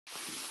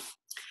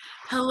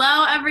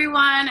Hello,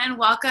 everyone, and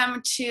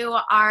welcome to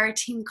our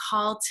team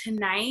call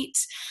tonight.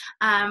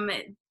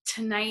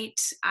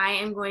 Tonight, I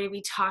am going to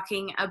be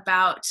talking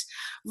about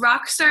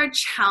Rockstar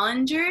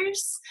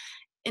challengers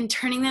and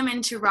turning them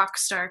into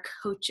Rockstar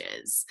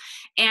coaches.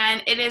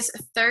 And it is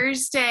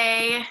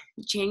Thursday,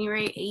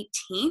 January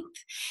 18th,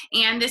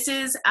 and this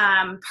is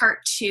part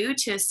 2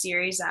 to a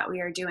series that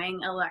we are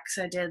doing.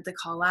 Alexa did the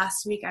call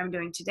last week, I'm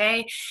doing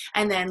today,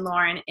 and then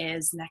Lauren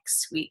is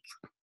next week.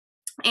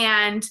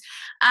 And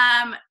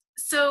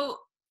so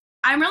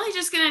I'm really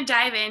just going to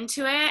dive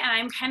into it, and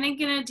I'm kind of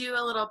going to do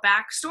a little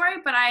backstory,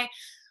 but I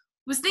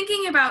was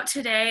thinking about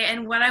today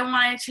and what I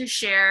wanted to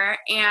share,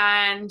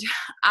 and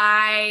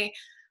I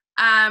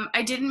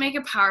didn't make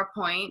a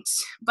PowerPoint,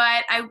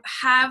 but I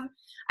have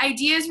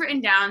ideas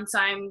written down, so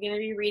I'm going to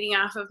be reading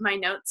off of my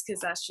notes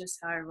because that's just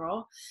how I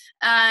roll.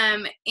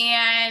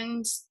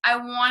 And I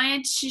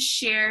wanted to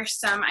share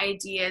some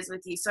ideas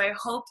with you. So I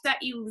hope that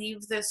you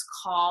leave this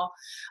call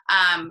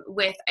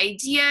with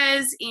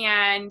ideas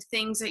and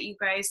things that you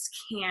guys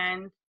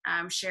can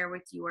share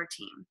with your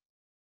team.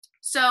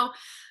 So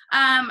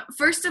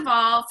first of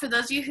all, for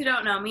those of you who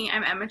don't know me,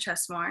 I'm Emma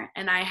Chesmore,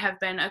 and I have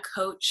been a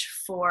coach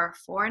for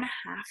 4.5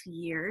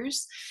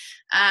 years.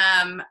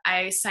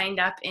 I signed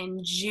up in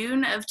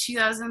June of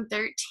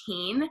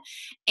 2013,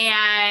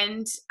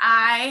 and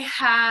I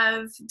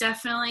have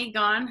definitely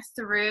gone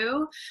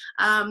through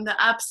the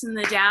ups and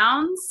the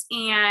downs,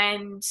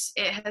 and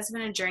it has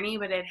been a journey,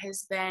 but it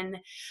has been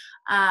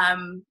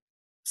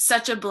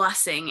such a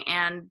blessing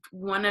and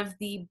one of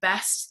the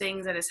best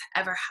things that has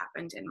ever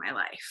happened in my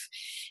life.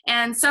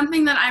 And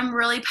something that I'm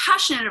really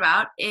passionate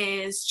about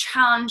is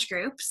challenge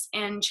groups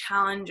and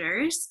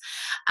challengers.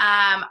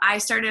 I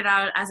started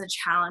out as a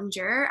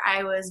challenger.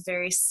 I was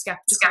very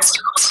skeptical.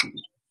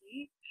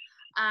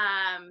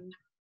 I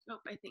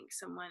think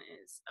someone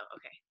is,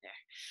 okay, there.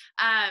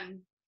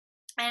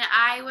 And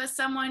I was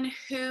someone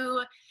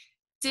who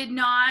did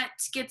not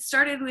get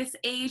started with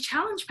a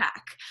challenge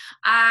pack.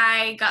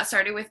 I got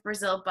started with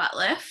Brazil butt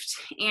lift,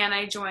 and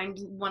I joined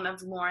one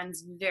of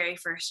Lauren's very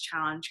first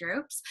challenge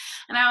groups.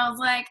 And I was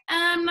like,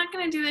 I'm not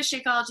gonna do this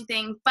Shakeology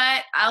thing,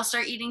 but I'll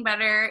start eating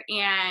better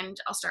and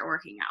I'll start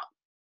working out.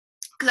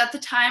 Because at the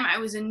time I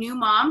was a new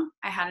mom.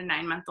 I had a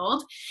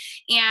 9-month-old,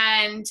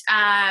 and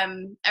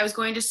I was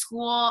going to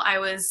school. I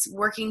was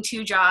working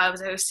 2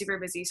 jobs. I was super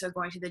busy, so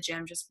going to the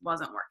gym just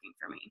wasn't working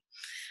for me.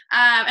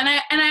 And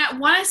I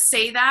want to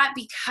say that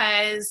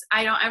because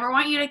I don't ever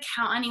want you to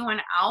count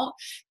anyone out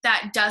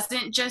that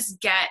doesn't just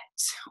get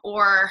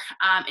or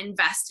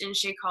invest in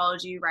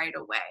Shakeology right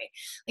away.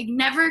 Like,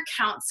 never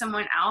count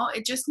someone out.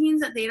 It just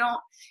means that they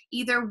don't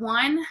either,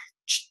 one,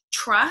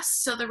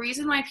 trust. So the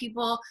reason why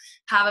people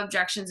have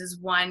objections is,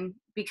 one,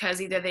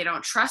 because either they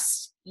don't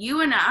trust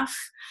you enough,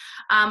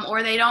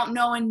 or they don't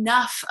know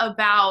enough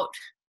about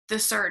the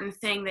certain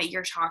thing that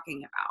you're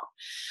talking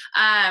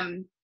about.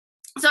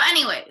 So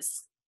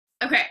anyways,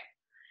 okay.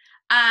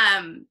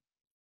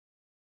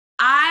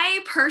 I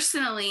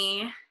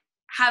personally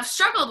have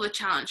struggled with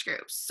challenge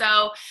groups.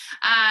 So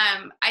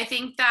I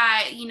think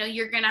that,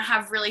 you're going to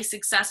have really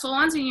successful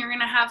ones and you're going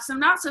to have some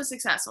not so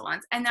successful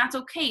ones. And that's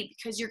okay,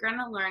 because you're going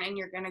to learn and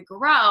you're going to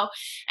grow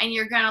and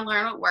you're going to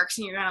learn what works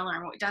and you're going to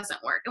learn what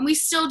doesn't work. And we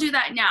still do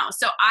that now.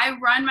 So I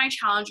run my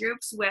challenge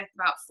groups with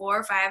about 4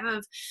 or 5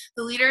 of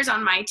the leaders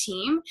on my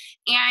team.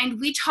 And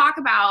we talk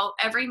about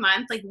every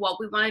month, like, what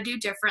we want to do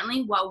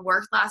differently, what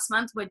worked last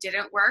month, what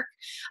didn't work,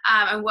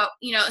 and what,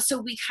 so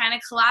we kind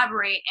of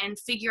collaborate and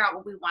figure out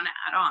what we want to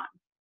add on,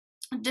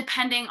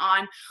 depending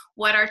on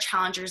what our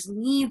challengers'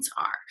 needs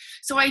are.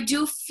 So I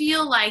do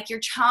feel like your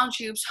challenge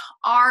groups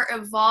are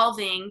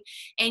evolving,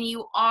 and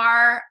you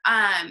are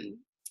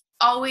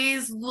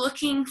always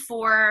looking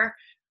for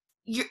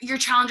your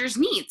challengers'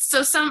 needs.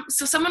 So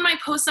someone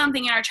might post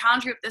something in our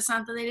challenge group this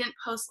month that they didn't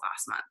post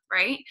last month,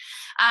 right?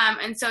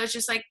 And so it's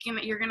just like,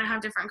 you're going to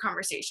have different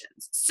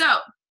conversations. So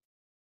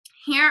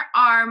here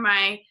are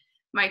my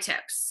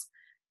tips.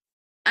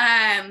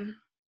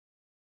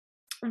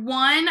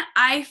 One,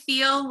 I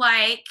feel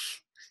like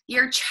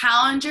your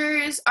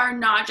challengers are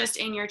not just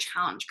in your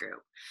challenge group.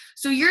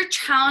 So your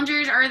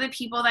challengers are the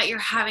people that you're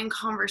having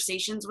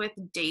conversations with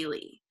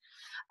daily.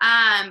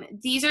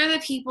 These are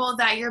the people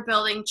that you're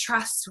building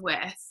trust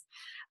with.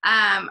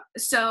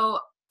 So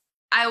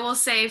I will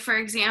say, for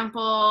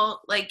example,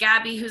 like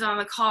Gabby, who's on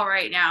the call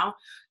right now,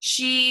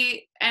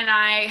 she and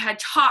I had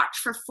talked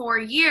for 4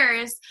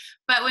 years,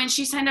 but when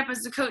she signed up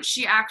as a coach,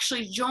 she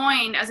actually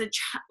joined as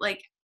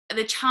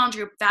the challenge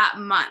group that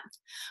month.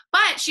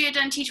 But she had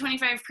done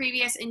T25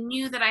 previous and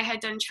knew that I had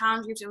done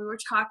challenge groups, and we were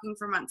talking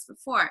for months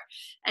before.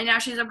 And now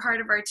she's a part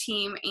of our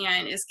team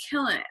and is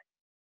killing it.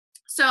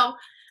 So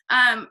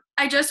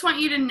I just want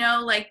you to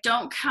know, like,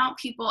 don't count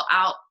people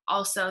out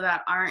also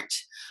that aren't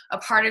a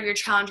part of your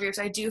challenge groups.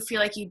 I do feel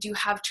like you do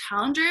have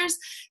challengers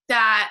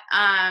that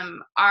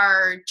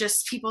are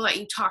just people that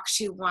you talk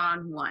to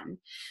one-on-one.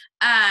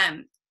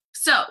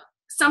 So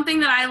something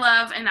that I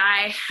love and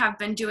I have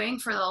been doing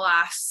for the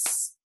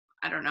last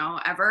I don't know,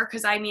 ever.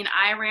 Because I mean,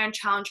 I ran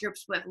challenge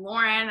groups with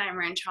Lauren. I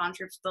ran challenge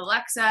groups with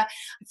Alexa.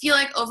 I feel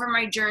like over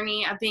my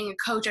journey of being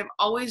a coach, I've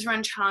always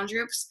run challenge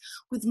groups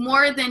with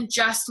more than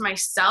just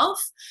myself,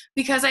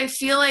 because I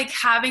feel like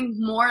having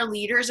more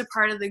leaders a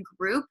part of the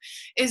group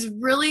is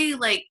really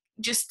like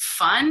just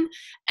fun,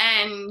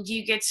 and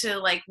you get to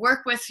like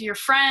work with your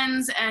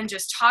friends and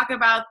just talk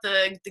about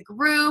the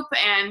group.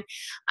 And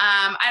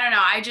I don't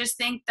know, I just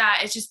think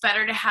that it's just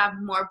better to have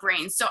more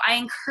brains. So I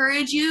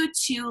encourage you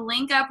to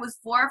link up with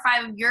 4 or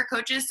 5 of your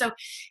coaches. So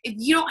if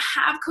you don't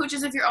have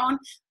coaches of your own,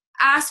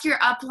 ask your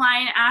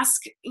upline,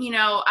 ask,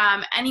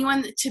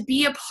 anyone to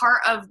be a part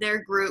of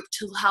their group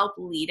to help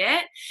lead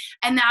it.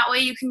 And that way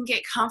you can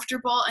get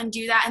comfortable and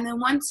do that. And then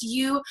once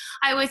you,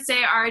 I would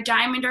say, are a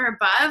diamond or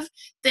above,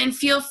 then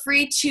feel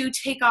free to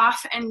take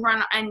off and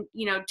run and,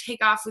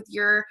 take off with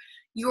your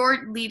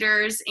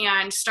leaders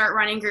and start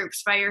running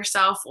groups by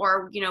yourself,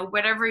 or,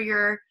 whatever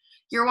you're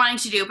wanting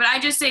to do. But I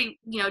just say,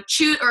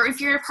 choose, or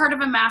if you're a part of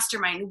a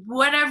mastermind,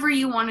 whatever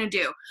you want to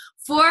do,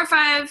 4 or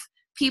 5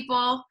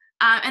 people.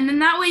 And then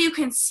that way you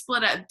can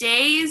split up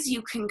days,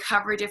 you can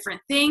cover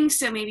different things.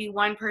 So maybe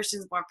one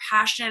person's more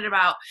passionate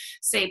about,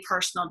 say,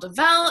 personal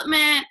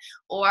development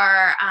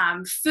or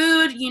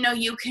food.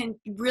 You can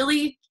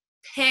really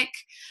pick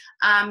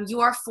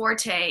your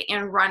forte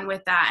and run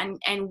with that,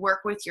 and work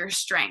with your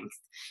strength.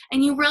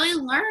 And you really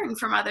learn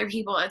from other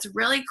people. It's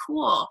really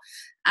cool.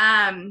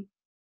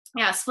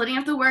 Splitting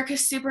up the work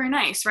is super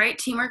nice, right?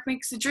 Teamwork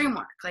makes the dream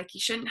work. Like,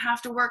 you shouldn't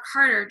have to work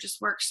harder,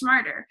 just work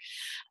smarter.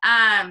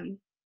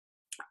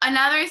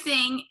 Another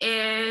thing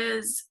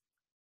is,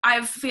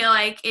 I feel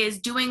like, is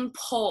doing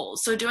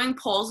polls. So doing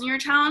polls in your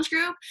challenge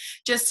group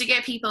just to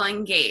get people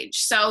engaged.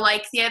 So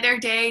like the other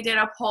day I did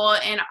a poll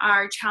in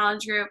our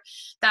challenge group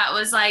that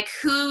was like,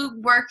 who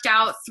worked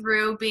out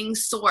through being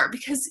sore?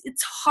 Because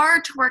it's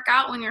hard to work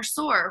out when you're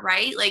sore,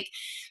 right? Like,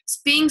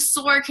 being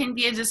sore can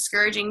be a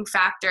discouraging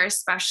factor,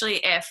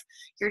 especially if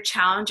your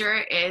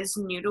challenger is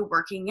new to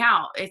working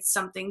out. It's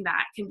something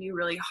that can be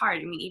really hard.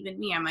 I mean, even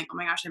me, I'm like, oh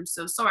my gosh, I'm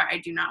so sore. I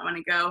do not want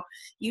to go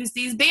use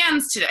these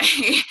bands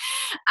today.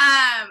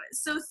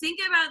 So think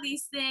about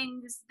these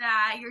things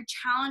that your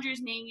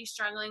challengers may be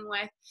struggling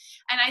with.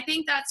 And I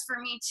think that's, for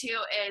me too,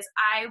 is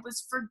I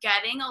was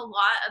forgetting a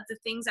lot of the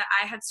things that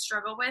I had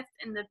struggled with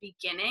in the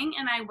beginning,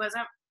 and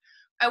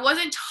I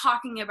wasn't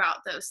talking about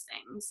those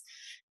things.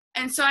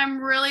 And so I'm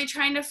really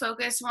trying to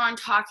focus more on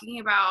talking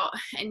about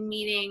and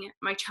meeting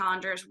my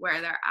challengers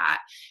where they're at,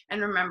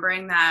 and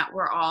remembering that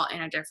we're all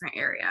in a different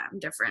area, a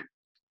different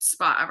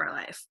spot of our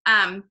life.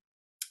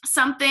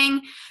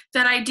 Something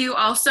that I do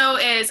also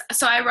is,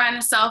 so I run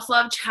a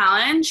self-love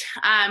challenge.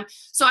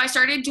 So I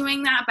started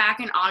doing that back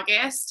in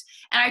August,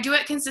 and I do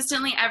it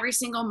consistently every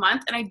single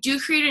month. And I do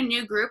create a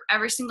new group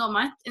every single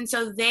month. And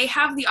so they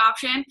have the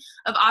option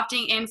of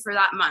opting in for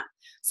that month.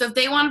 So if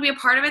they want to be a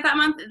part of it that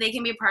month, they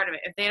can be a part of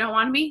it. If they don't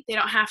want to be, they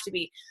don't have to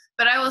be.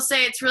 But I will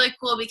say it's really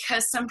cool,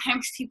 because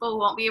sometimes people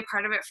won't be a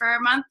part of it for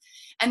a month,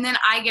 and then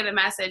I get a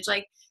message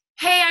like,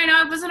 hey, I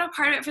know I wasn't a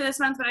part of it for this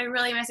month, but I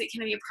really miss it.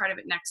 Can I be a part of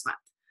it next month?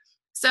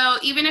 So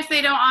even if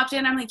they don't opt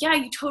in, I'm like, yeah,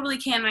 you totally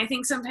can. And I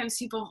think sometimes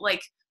people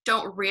like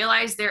don't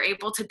realize they're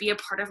able to be a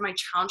part of my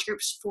challenge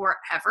groups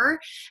forever.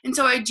 And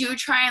so I do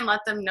try and let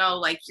them know,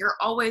 like, you're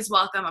always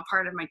welcome a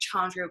part of my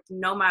challenge group,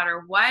 no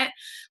matter what.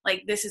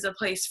 Like, this is a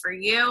place for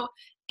you.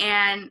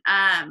 And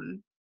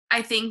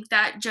I think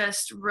that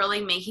just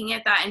really making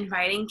it that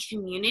inviting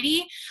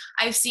community.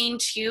 I've seen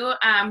too,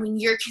 when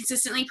you're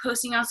consistently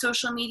posting on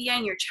social media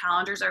and your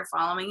challengers are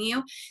following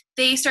you,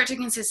 they start to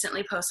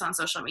consistently post on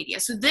social media.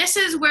 So this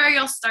is where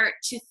you'll start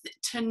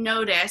to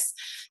notice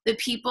the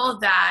people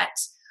that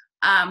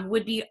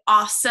would be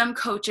awesome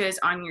coaches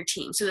on your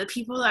team. So the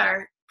people that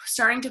are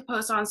starting to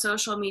post on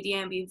social media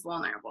and be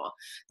vulnerable,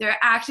 they're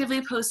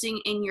actively posting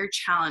in your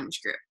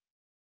challenge group.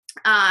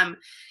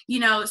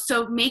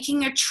 So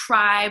making a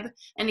tribe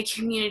and a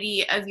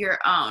community of your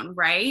own,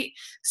 right?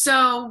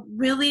 So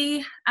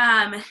really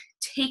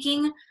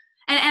taking,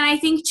 and I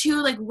think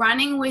too, like,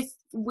 running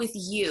with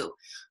you.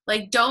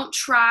 Like, don't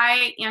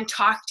try and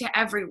talk to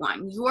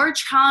everyone. Your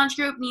challenge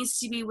group needs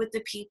to be with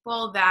the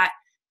people that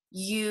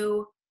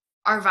you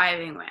are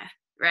vibing with,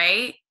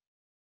 right?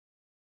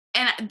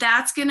 And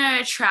that's going to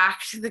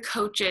attract the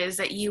coaches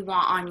that you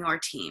want on your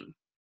team,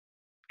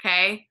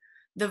 okay?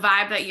 The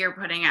vibe that you're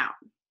putting out.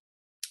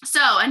 So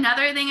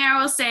another thing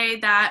I will say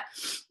that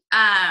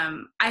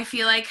I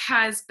feel like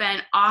has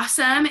been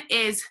awesome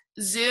is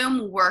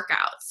Zoom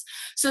workouts.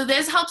 So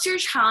this helps your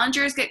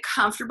challengers get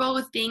comfortable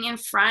with being in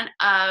front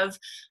of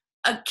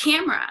a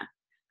camera.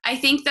 I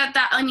think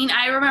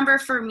I remember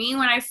for me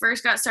when I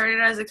first got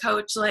started as a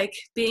coach, like,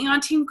 being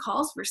on team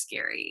calls were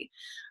scary,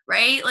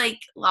 right? Like,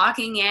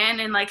 logging in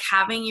and like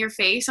having your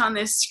face on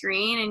this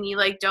screen, and you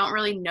like don't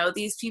really know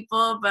these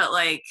people, but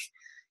like,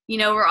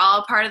 we're all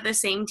a part of the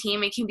same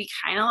team. It can be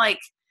kind of like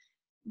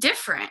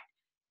different.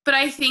 But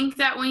I think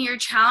that when your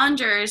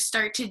challengers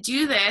start to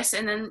do this,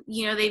 and then,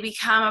 you know, they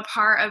become a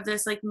part of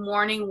this like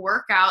morning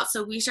workout.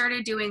 So we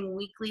started doing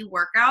weekly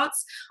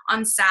workouts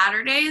on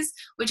Saturdays,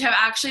 which have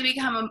actually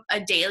become a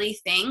daily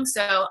thing.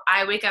 So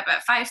I wake up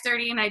at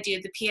 5:30 and I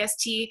do the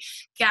PST.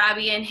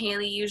 Gabby and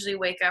Haley usually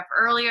wake up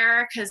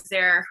earlier because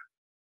they're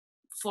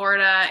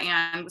Florida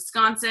and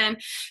Wisconsin.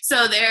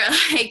 So they're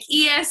like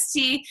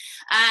EST,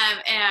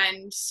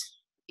 and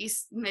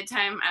East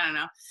Midtime, I don't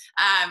know.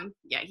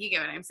 Yeah, you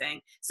get what I'm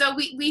saying. So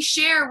we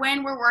share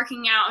when we're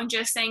working out and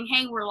just saying,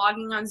 hey, we're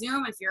logging on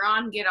Zoom. If you're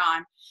on, get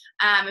on.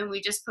 And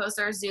we just post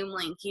our Zoom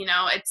link. You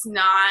know, it's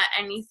not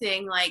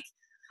anything like,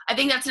 I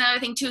think that's another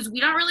thing too, is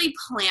we don't really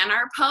plan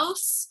our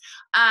posts.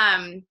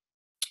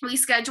 We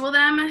schedule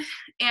them.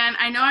 And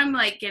I know I'm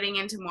like getting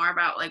into more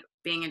about like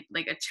being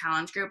a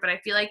challenge group, but I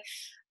feel like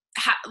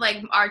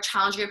our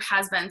challenge group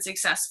has been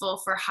successful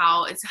for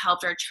how it's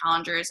helped our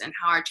challengers and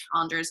how our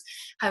challengers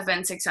have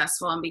been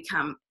successful and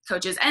become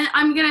coaches. And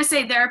I'm going to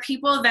say there are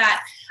people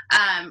that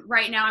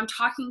right now I'm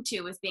talking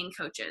to with being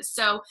coaches.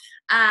 So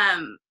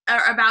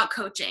about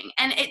coaching,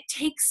 and it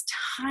takes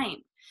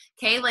time.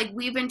 Okay, like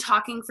we've been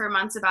talking for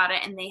months about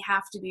it and they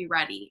have to be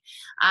ready.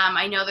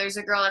 I know there's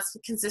a girl that's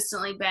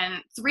consistently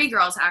been, 3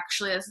 girls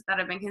actually that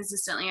have been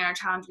consistently in our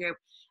challenge group,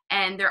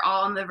 and they're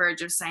all on the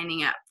verge of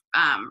signing up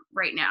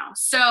right now.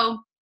 So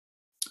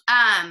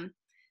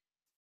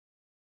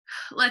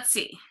let's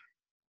see.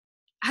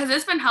 Has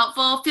this been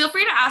helpful? Feel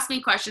free to ask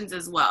me questions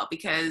as well,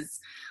 because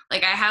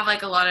like I have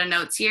like a lot of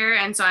notes here,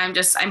 and so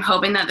I'm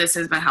hoping that this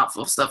has been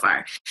helpful so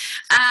far.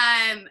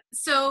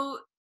 So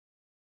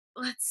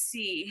let's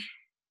see.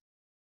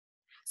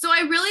 So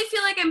I really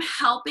feel like I'm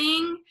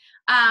helping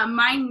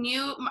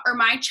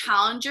my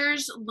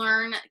challengers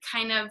learn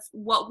kind of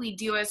what we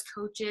do as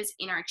coaches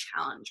in our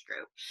challenge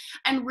group.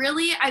 And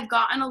really, I've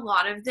gotten a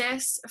lot of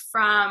this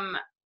from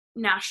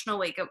national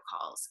wake-up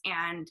calls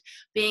and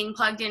being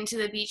plugged into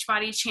the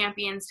Beachbody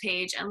Champions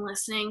page and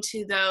listening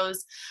to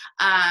those,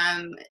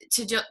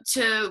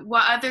 to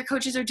what other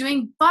coaches are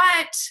doing,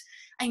 but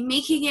I'm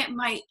making it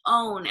my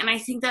own. And I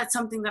think that's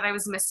something that I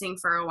was missing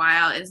for a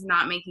while, is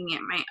not making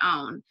it my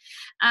own.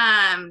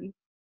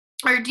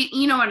 Or do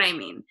you know what I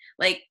mean?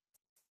 Like,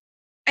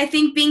 I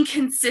think being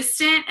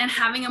consistent and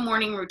having a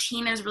morning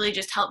routine has really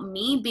just helped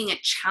me being a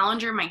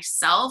challenger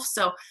myself.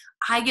 So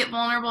I get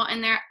vulnerable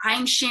in there.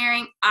 I'm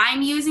sharing.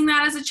 I'm using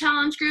that as a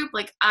challenge group.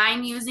 Like,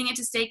 I'm using it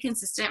to stay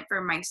consistent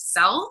for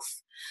myself.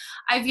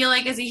 I feel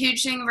like is a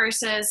huge thing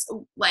versus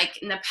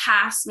like in the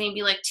past,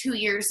 maybe like 2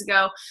 years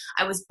ago,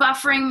 I was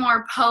buffering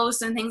more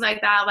posts and things like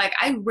that. Like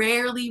I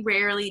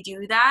rarely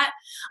do that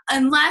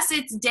unless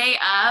it's day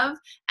of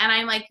and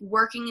I'm like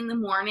working in the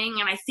morning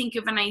and I think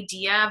of an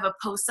idea of a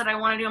post that I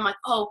want to do. I'm like,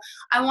 oh,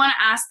 I want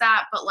to ask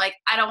that, but like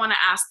I don't want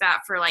to ask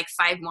that for like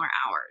 5 more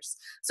hours.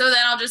 So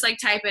then I'll just like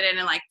type it in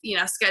and like, you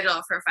know, schedule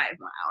it for 5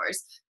 more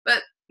hours.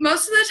 But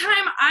most of the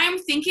time I'm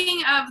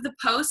thinking of the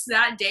post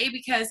that day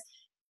because,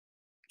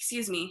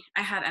 excuse me,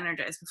 I had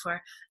energized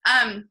before.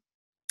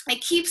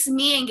 It keeps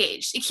me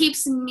engaged. It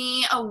keeps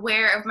me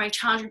aware of my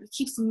challenge. It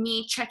keeps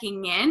me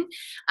checking in.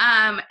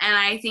 And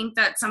I think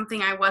that's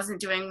something I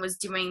wasn't doing, was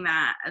doing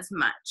that as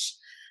much.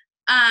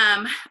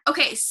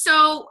 Okay,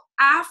 so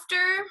after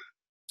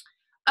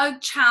a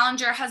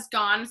challenger has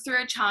gone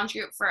through a challenge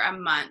group for a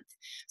month,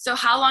 so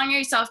how long are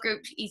you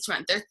self-grouped each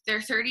month?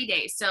 They're 30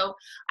 days. So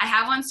I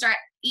have one start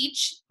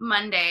each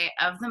Monday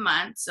of the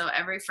month, so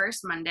every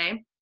first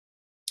Monday.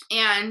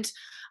 And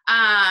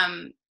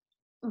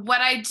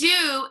what I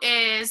do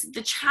is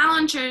the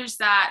challengers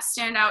that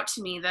stand out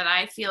to me that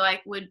I feel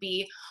like would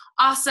be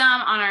awesome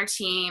on our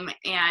team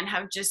and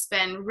have just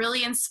been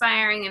really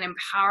inspiring and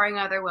empowering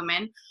other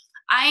women,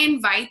 I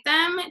invite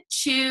them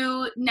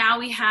to, now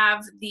we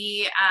have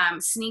the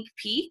sneak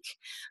peek.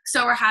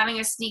 So we're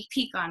having a sneak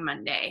peek on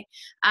Monday.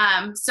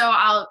 So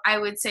I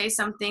would say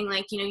something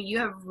like, you know, you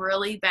have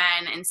really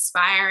been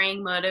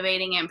inspiring,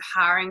 motivating,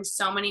 empowering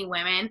so many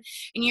women,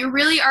 and you're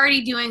really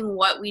already doing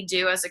what we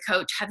do as a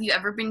coach. Have you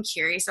ever been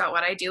curious about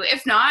what I do?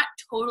 If not,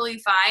 totally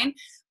fine,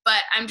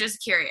 but I'm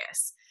just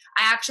curious.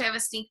 I actually have a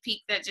sneak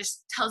peek that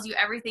just tells you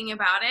everything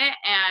about it,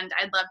 and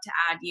I'd love to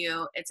add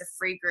you. It's a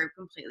free group,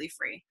 completely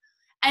free.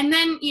 And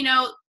then, you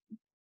know,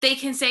 they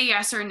can say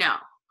yes or no,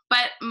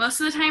 but most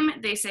of the time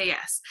they say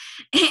yes.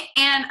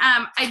 And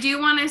I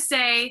do want to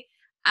say,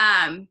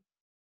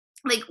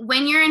 like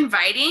when you're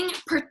inviting,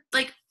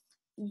 like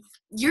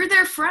you're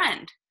their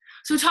friend.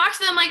 So talk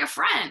to them like a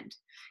friend,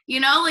 you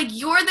know, like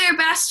you're their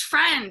best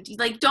friend.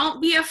 Like,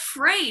 don't be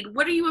afraid.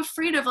 What are you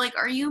afraid of? Like,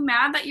 are you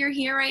mad that you're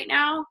here right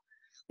now?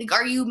 Like,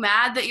 are you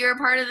mad that you're a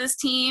part of this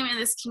team and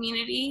this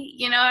community?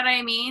 You know what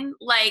I mean?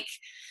 Like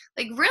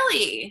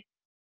really.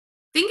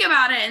 Think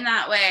about it in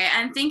that way,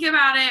 and think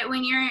about it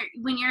when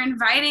you're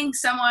inviting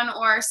someone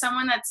or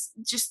someone that's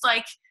just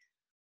like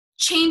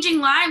changing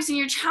lives in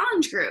your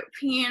challenge group.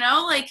 You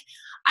know, like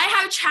I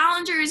have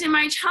challengers in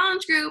my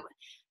challenge group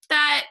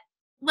that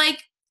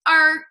like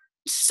are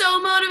so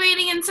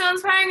motivating and so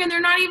inspiring, and they're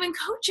not even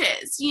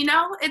coaches. You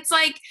know, it's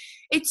like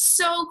it's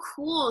so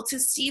cool to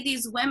see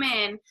these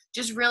women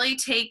just really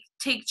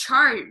take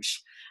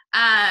charge.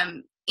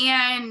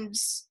 And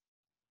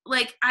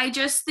like, I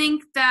just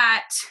think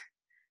that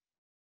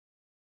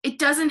it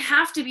doesn't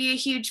have to be a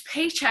huge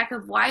paycheck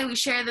of why we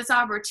share this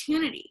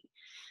opportunity.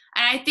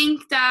 And I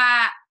think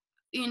that,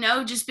 you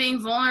know, just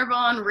being vulnerable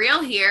and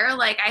real here,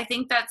 like, I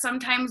think that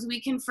sometimes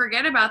we can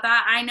forget about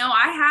that. I know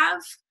I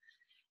have.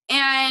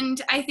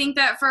 And I think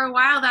that for a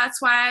while,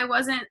 that's why I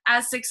wasn't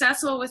as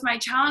successful with my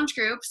challenge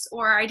groups,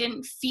 or I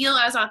didn't feel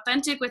as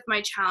authentic with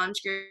my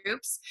challenge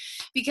groups,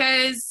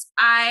 because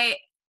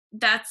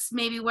that's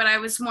maybe what I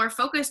was more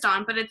focused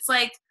on. But it's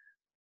like,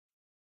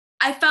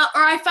 I felt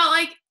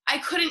like I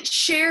couldn't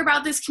share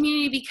about this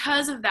community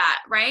because of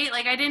that, right?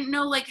 Like, I didn't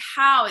know like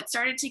how. It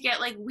started to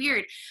get like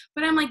weird.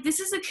 But I'm like, this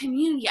is a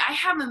community. I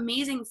have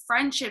amazing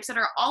friendships that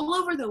are all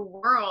over the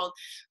world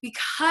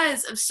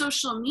because of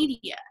social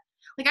media.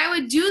 Like, I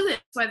would do this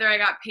whether I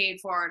got paid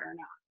for it or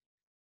not.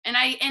 And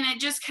it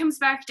just comes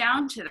back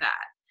down to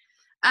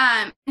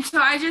that. So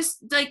I just,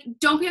 like,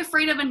 don't be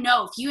afraid of a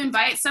no. If you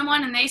invite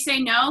someone and they say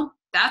no,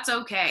 that's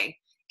okay.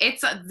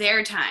 It's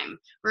their time.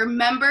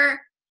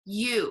 Remember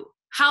you.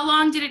 How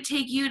long did it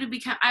take you to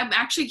become, I'm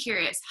actually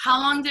curious, how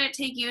long did it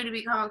take you to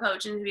become a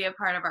coach and to be a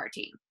part of our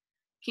team?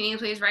 Can you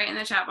please write in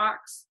the chat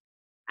box?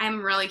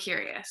 I'm really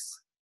curious.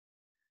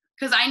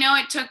 Because I know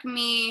it took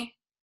me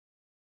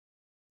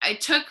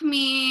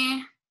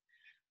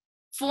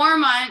 4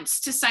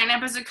 months to sign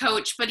up as a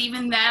coach, but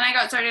even then I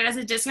got started as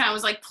a discount. I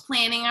was like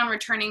planning on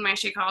returning my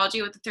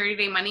Shakeology with a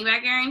 30-day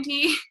money-back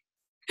guarantee.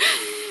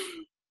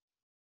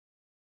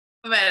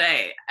 But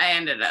I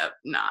ended up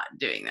not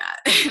doing that,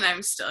 and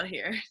I'm still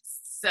here.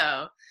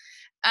 So,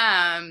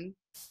 I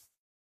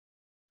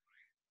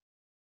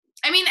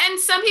mean, and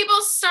some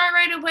people start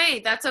right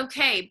away. That's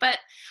okay. But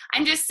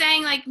I'm just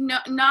saying, like, no,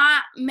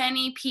 not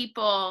many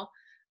people,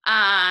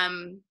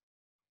 and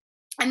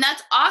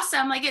that's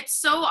awesome. Like, it's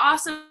so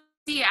awesome to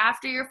see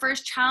after your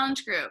first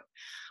challenge group,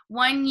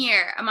 1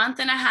 year, a month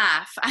and a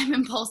half, I'm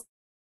impulsive.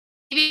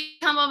 Maybe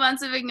a couple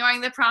months of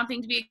ignoring the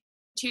prompting to be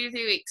 2 to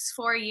 3 weeks,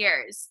 4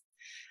 years.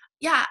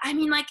 Yeah, I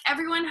mean, like,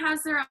 everyone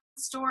has their own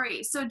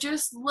story. So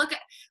just look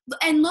at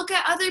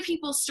other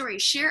people's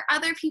stories, share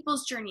other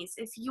people's journeys.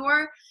 If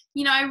you're,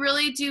 you know, I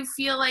really do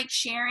feel like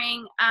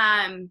sharing,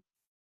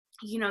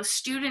 you know,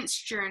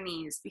 students'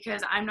 journeys,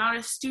 because I'm not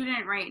a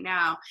student right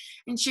now,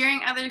 and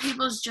sharing other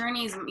people's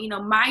journeys, you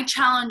know, my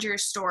challenger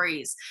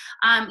stories,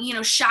 you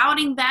know,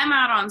 shouting them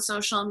out on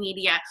social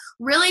media,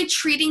 really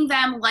treating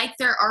them like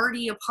they're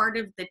already a part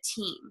of the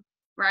team,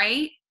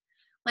 right?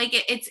 Like,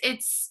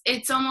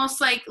 it's almost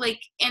like,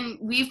 and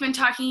we've been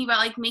talking about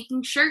like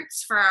making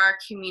shirts for our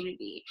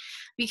community,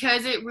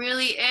 because it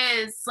really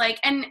is like,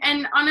 and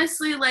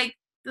honestly, like,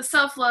 the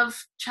self-love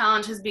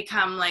challenge has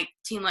become like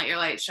Team Let Your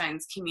Light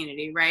Shine's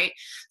community, right?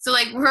 So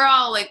like, we're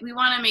all like, we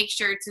want to make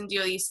shirts and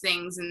do these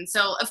things. And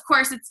so of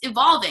course it's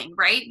evolving,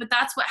 right? But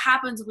that's what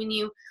happens when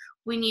you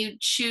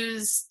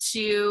choose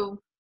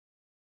to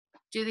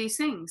do these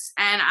things.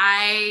 And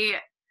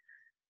I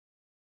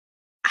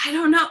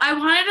don't know. I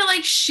wanted to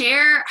like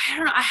share, I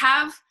don't know.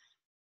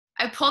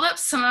 I pulled up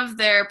some of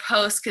their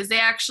posts, because they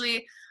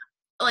actually,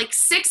 like,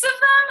 6 of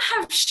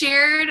them have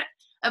shared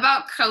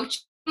about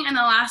coaching in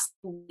the last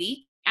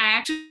week. I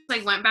actually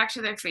like went back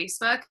to their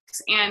Facebooks,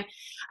 and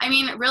I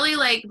mean, really,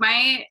 like,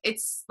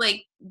 it's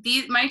like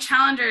my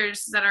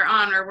challengers that are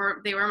on,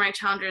 or they were my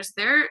challengers,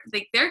 they're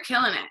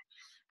killing it.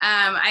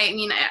 I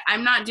mean,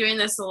 I'm not doing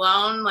this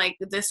alone. Like,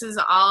 this is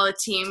all a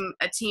team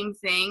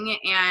thing.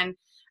 And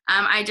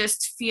I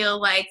just feel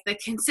like the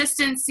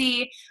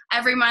consistency,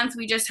 every month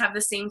we just have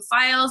the same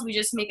files. We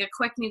just make a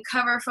quick new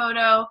cover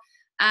photo.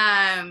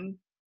 And,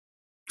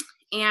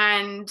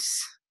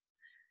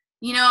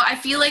 you know, I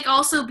feel like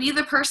also be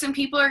the person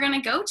people are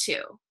going to go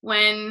to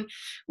when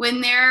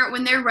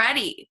they're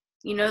ready.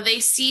 You know, they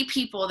see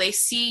people, they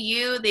see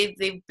you,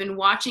 they've been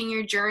watching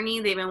your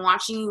journey. They've been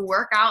watching you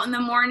work out in the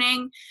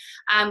morning,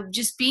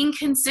 just being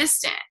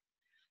consistent.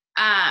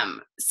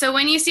 So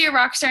when you see a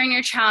Rockstar in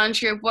your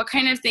challenge group, what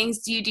kind of things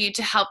do you do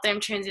to help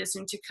them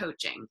transition to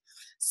coaching?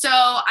 So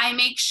I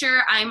make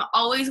sure I'm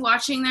always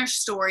watching their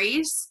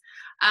stories.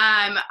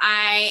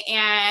 I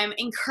am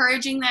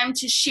encouraging them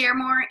to share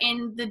more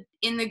in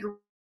the group.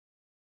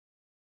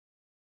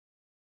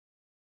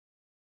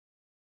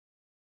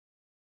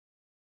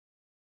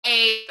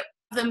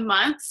 The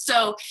month.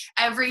 So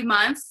every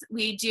month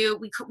we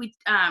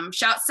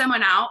shout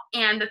someone out,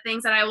 and the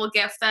things that I will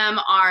gift them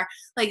are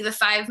like the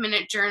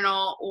 5-minute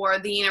journal or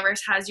the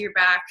Universe Has Your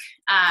Back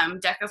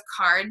deck of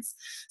cards.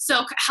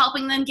 So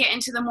helping them get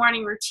into the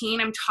morning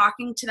routine. I'm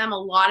talking to them a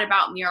lot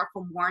about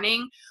Miracle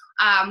Morning.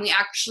 We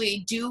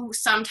actually do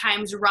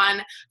sometimes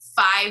run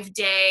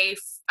 5-day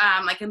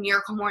like a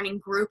Miracle Morning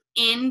group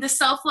in the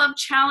Self-Love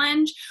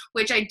Challenge,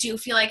 which I do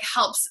feel like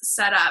helps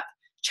set up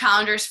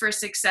challengers for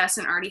success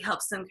and already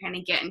helps them kind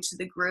of get into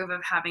the groove of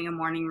having a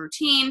morning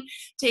routine,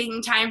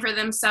 taking time for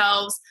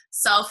themselves,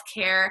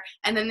 self-care,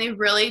 and then they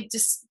really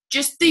just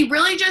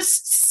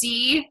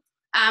see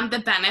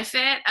the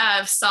benefit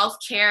of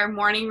self-care,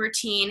 morning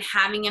routine,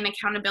 having an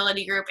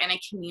accountability group and a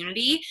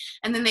community,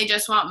 and then they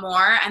just want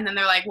more, and then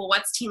they're like, well,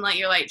 what's Team Let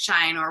Your Light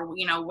Shine, or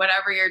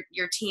whatever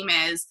your team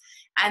is,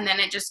 and then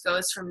it just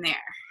goes from there.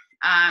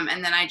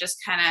 And then I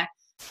just kind of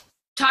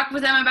talk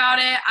with them about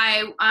it.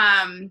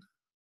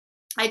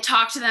 I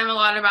talk to them a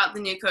lot about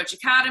the New Coach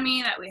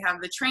Academy, that we have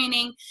the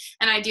training,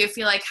 and I do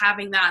feel like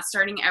having that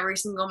starting every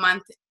single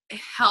month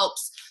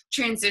helps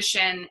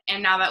transition.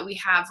 And now that we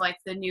have like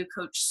the new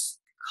coach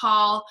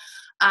call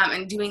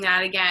and doing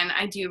that again,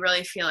 I do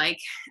really feel like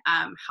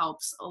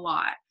helps a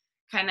lot,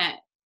 kind of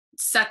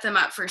set them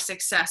up for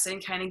success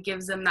and kind of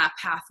gives them that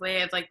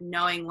pathway of like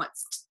knowing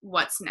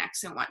what's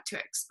next and what to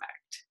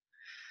expect.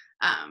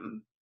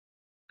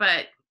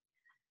 But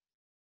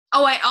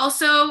I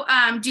also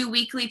do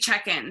weekly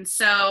check-ins.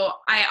 So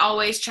I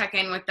always check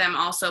in with them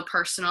also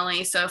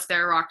personally. So if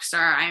they're a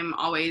Rockstar, I'm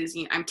always,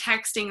 I'm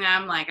texting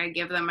them. Like I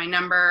give them my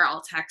number,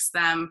 I'll text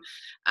them,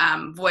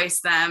 voice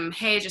them,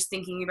 hey, just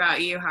thinking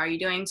about you. How are you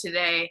doing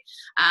today?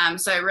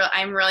 So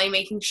I'm really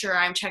making sure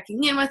I'm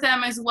checking in with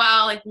them as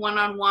well, like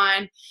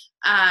one-on-one,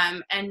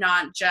 and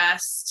not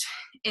just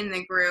in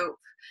the group.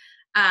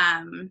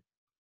 And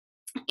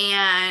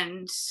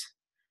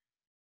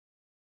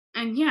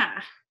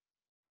yeah.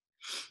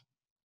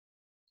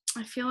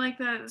 I feel like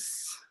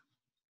that's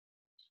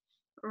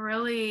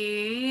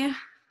really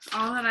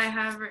all that I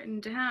have written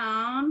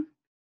down.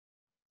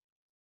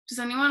 Does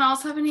anyone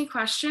else have any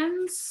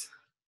questions?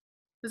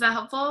 Was that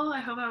helpful? I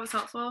hope that was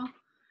helpful.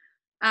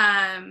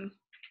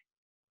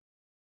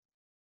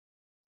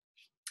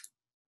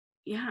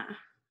 Yeah.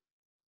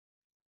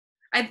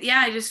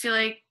 I just feel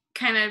like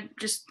kind of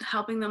just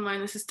helping them learn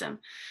the system.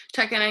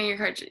 Check in on your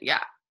coach.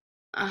 Yeah.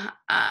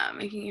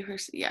 Making your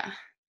person. Yeah.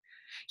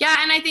 Yeah,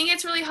 and I think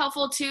it's really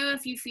helpful too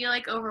if you feel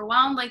like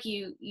overwhelmed, like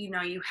you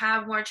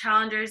have more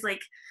challengers,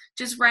 like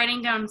just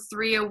writing down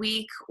 3 a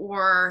week,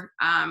 or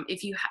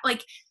if you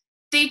like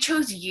they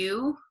chose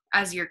you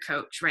as your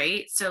coach,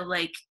 right? So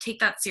like take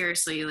that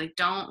seriously. Like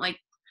don't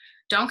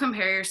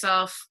compare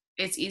yourself.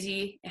 It's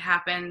easy, it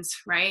happens,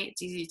 right?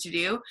 It's easy to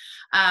do.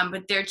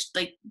 But they're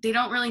like they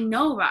don't really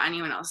know about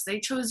anyone else.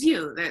 They chose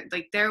you.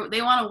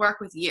 They want to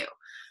work with you.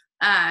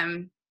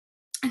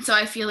 And so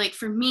I feel like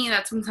for me,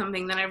 that's been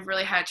something that I've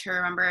really had to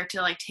remember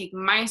to like take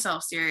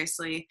myself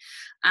seriously.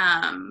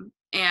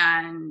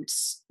 And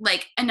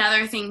like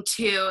another thing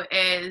too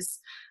is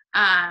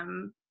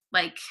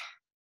like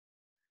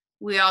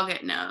we all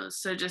get no's.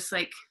 So just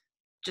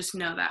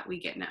know that we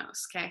get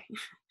no's, okay?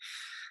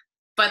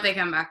 But they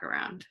come back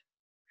around.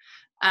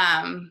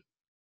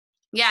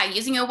 Yeah,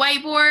 using a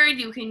whiteboard,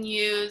 you can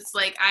use,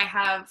 like I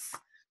have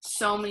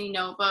so many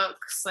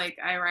notebooks, like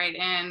I write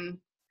in,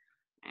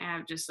 I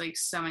have just like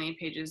so many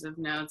pages of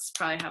notes.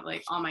 Probably have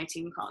like all my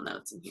team call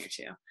notes in here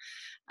too.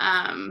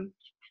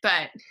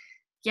 But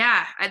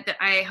yeah,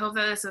 I hope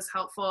that this was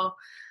helpful.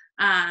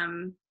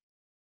 Again,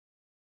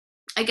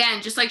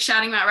 just like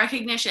shouting about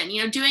recognition,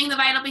 doing the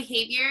vital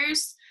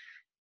behaviors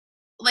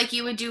like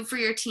you would do for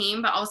your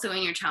team, but also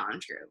in your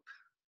challenge group,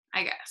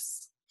 I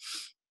guess.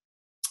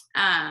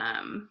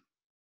 But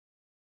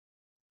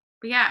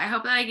yeah, I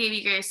hope that I gave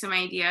you guys some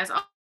ideas,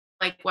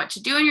 like what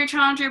to do in your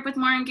challenge group with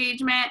more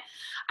engagement.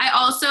 I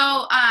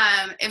also,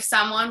 if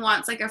someone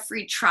wants like a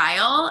free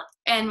trial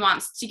and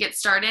wants to get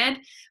started,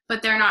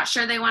 but they're not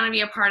sure they want to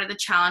be a part of the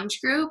challenge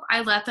group,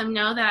 I let them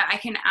know that I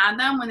can add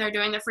them when they're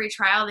doing the free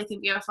trial. They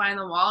can be a fly on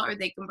the wall or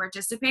they can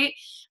participate.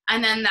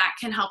 And then that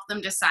can help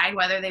them decide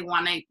whether they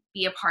want to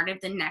be a part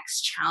of the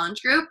next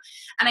challenge group.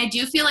 And I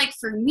do feel like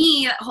for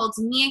me, that holds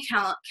me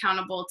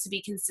accountable to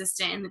be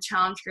consistent in the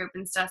challenge group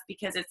and stuff,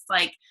 because it's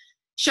like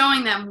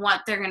showing them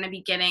what they're going to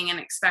be getting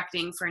and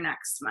expecting for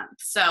next month.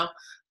 So,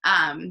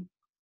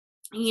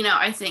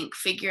 I think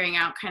figuring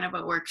out kind of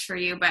what works for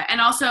you, and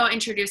also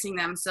introducing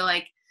them. So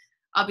like,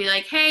 I'll be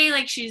like, hey,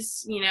 like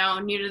she's, new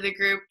to the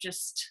group,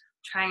 just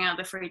trying out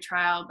the free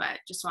trial, but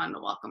just wanted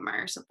to welcome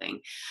her or something,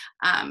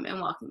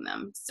 and welcome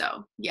them.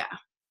 So yeah,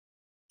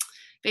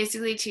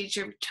 basically teach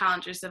your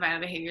challengers the vital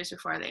behaviors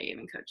before they're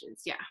even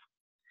coaches. Yeah.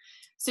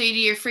 So you do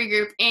your free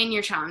group and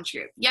your challenge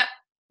group. Yep.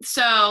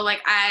 So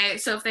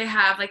if they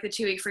have like the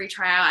 2-week free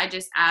trial, I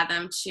just add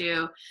them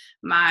to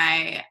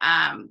my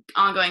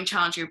ongoing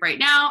challenge group right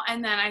now.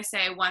 And then I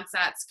say, once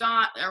that's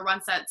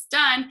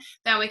done,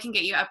 then we can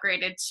get you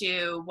upgraded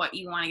to what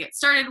you want to get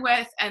started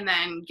with, and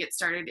then get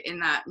started in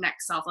that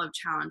next self-love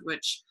challenge,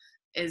 which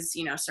is,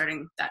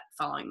 starting that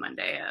following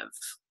Monday of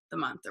the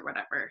month or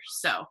whatever.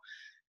 So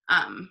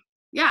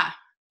yeah,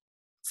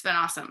 it's been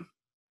awesome.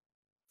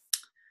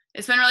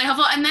 It's been really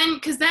helpful. And then,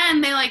 because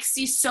then they like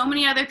see so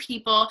many other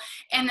people.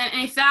 And then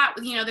if that,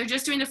 they're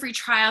just doing the free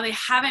trial, they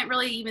haven't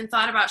really even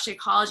thought about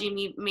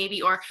Shakeology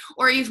maybe, or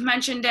you've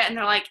mentioned it and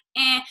they're like,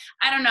 I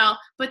don't know.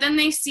 But then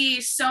they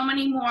see so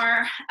many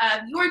more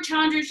of your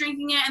challengers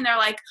drinking it and they're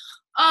like,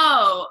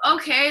 oh,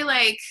 okay,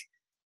 like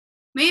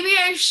maybe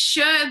I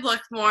should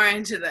look more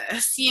into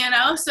this,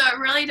 So it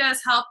really does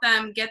help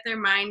them get their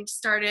mind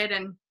started.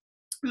 And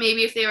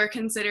maybe if they were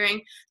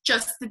considering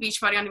just the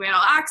Beachbody On Demand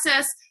All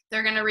Access,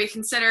 they're going to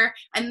reconsider.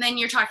 And then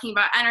you're talking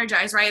about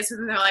Energize, right? So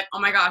then they're like, oh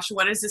my gosh,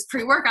 what is this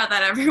pre-workout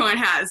that everyone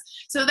has?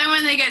 So then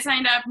when they get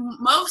signed up,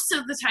 most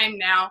of the time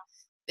now,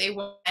 they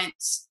want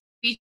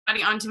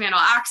Beachbody On-Demand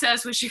All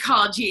Access, with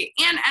Shakeology,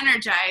 and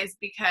Energize,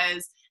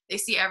 because they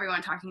see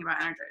everyone talking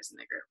about Energize in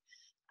the group.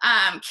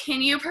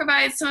 Can you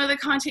provide some of the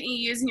content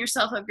you use in your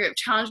self-help group?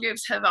 Challenge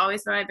groups have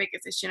always been my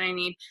biggest issue, and I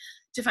need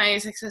to find a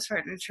success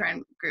partner to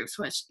run groups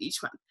each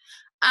month.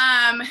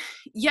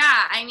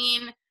 Yeah, I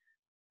mean,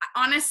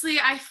 honestly,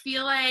 I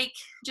feel like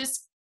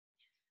just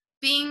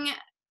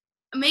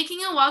making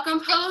a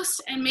welcome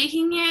post and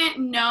making it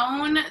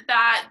known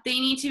that they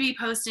need to be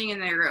posting in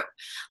their group.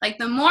 Like,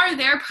 the more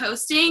they're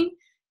posting,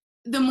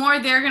 the more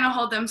they're going to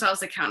hold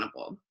themselves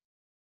accountable.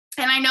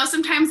 And I know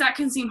sometimes that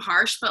can seem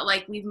harsh, but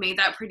like, we've made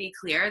that pretty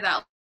clear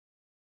that,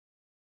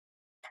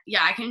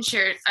 yeah, I can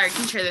share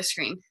the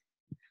screen.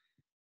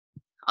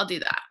 I'll do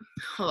that.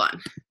 Hold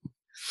on.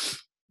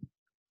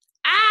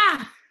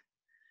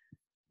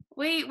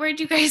 Wait, where'd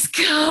you guys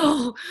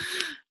go?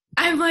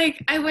 I'm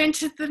like, I went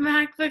to the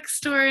MacBook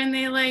store and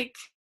they like,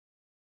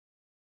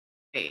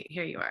 wait,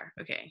 here you are.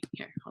 Okay,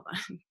 here, hold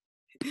on.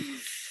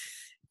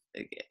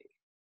 Okay.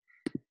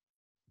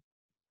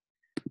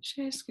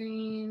 Share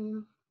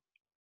screen.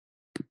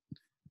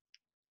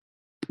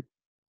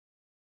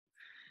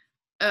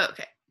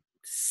 Okay,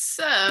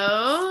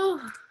 so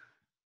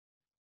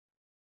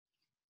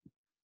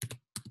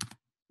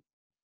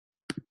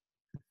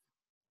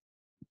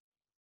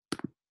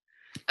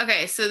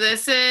okay, so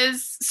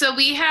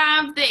we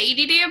have the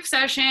 80-day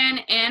obsession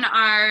in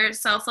our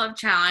self-love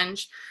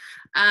challenge.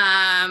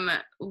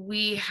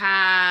 We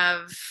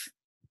have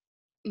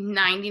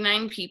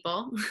 99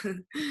 people.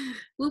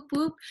 Whoop,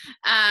 whoop.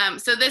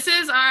 So this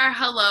is our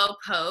hello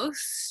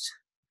post.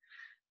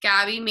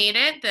 Gabby made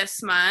it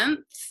this month.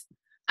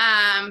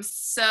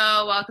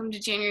 So welcome to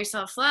January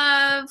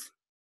Self-Love.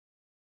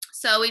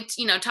 So we,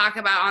 talk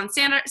about on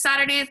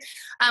Saturdays.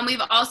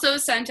 We've also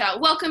sent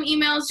out welcome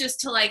emails just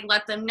to like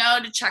let them know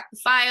to check the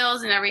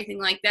files and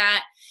everything like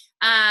that.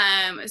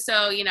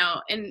 So,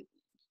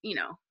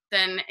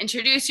 then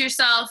introduce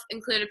yourself,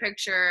 include a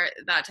picture,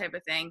 that type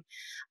of thing.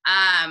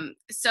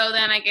 So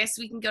then I guess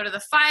we can go to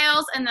the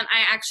files, and then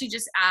I actually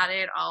just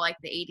added all like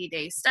the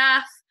 80-day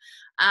stuff.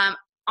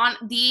 On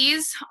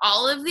these,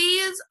 all of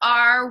these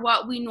are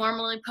what we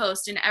normally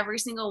post in every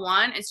single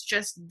one. It's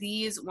just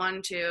these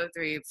 1, 2,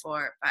 3,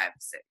 4, 5,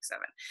 6,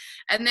 7.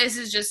 And this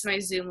is just my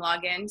Zoom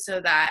login,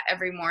 so that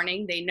every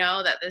morning they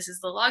know that this is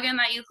the login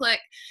that you click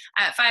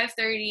at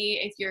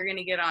 5:30 if you're going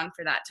to get on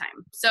for that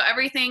time. So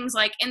everything's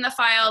like in the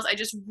files. I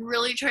just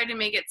really tried to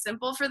make it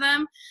simple for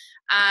them.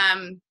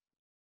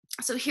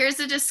 So here's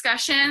the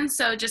discussion.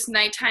 So just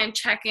nighttime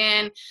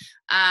check-in,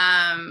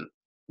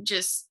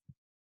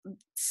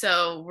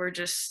 so we're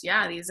just,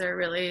 these are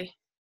really,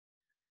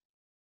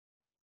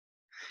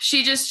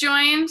 she just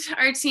joined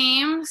our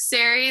team,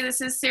 Sari. This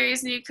is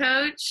Sari's new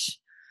coach.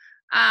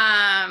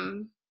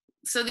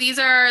 So these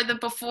are the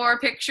before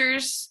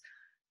pictures.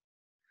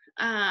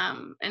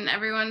 And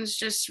everyone's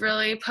just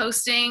really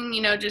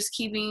posting, just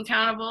keeping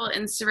accountable,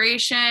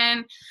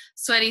 inspiration,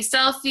 sweaty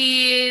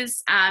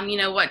selfies,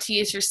 what to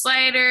use for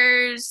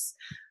sliders.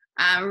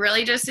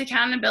 Really just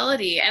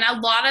accountability. And a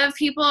lot of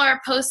people are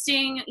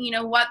posting,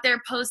 what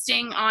they're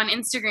posting on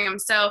Instagram.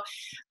 So,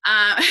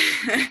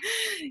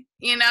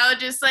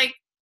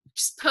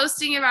 just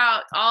posting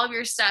about all of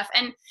your stuff.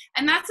 And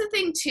that's the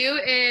thing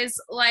too, is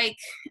like,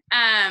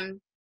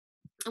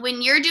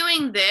 when you're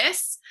doing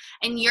this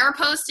and you're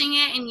posting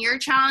it in your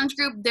challenge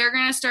group, they're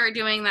going to start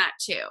doing that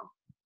too.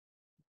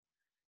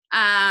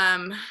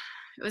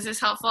 Was this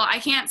helpful? I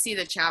can't see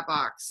the chat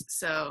box.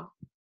 So,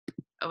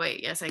 oh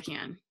wait, yes, I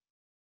can.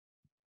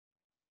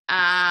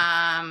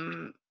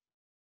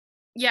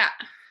 Yeah,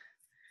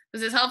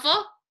 was this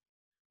helpful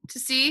to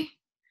see?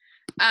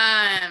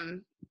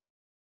 And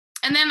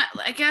then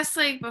I guess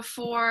like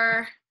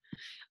before,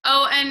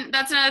 and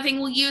that's another thing,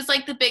 we'll use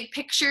like the big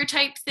picture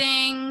type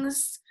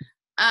things.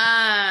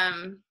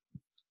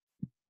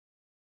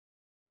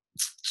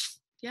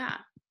 Yeah.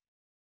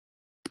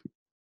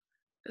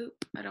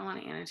 Oop, I don't want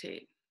to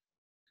annotate.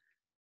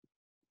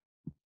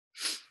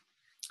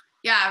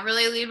 Yeah,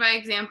 really lead by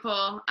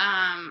example.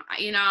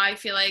 I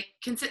feel like,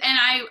 and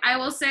I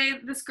will say,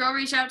 this girl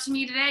reached out to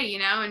me today,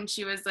 and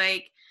she was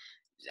like,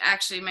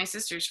 actually my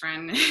sister's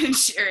friend,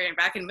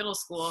 back in middle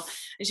school,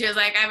 and she was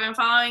like, I've been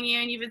following you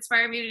and you've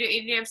inspired me to do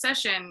 80-day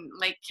obsession.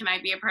 Like, can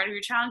I be a part of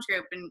your challenge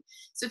group? And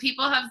so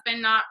people have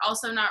been not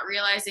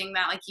realizing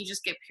that, like, you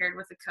just get paired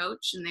with a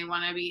coach and they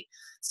want to be,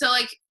 so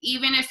like,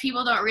 even if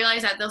people don't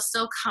realize that, they'll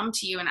still come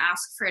to you and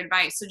ask for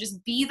advice. So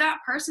just be that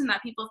person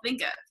that people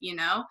think of,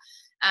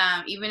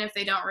 even if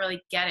they don't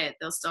really get it,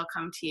 they'll still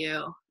come to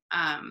you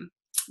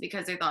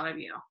because they thought of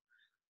you.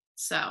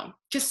 So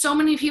just so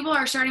many people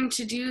are starting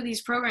to do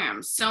these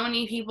programs. So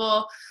many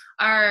people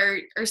are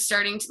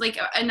starting to, like,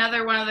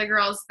 another one of the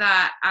girls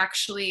that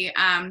actually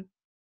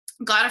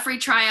got a free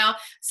trial,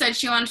 said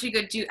she wanted to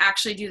go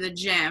actually do the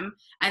gym,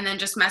 and then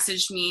just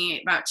messaged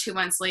me about 2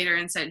 months later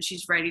and said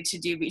she's ready to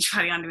do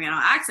Beachbody on Demand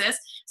All Access.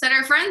 Said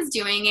her friend's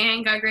doing it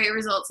and got great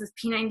results with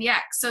P90X.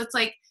 So it's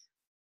like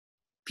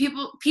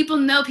people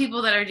know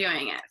people that are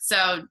doing it.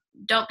 So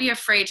don't be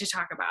afraid to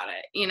talk about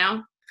it, you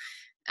know?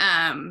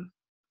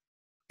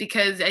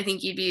 Because I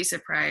think you'd be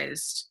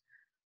surprised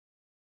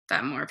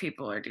that more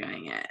people are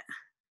doing it.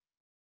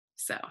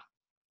 So,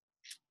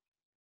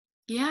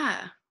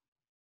 yeah.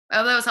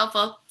 Oh, that was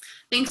helpful.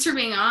 Thanks for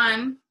being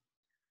on.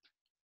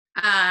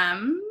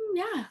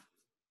 Yeah.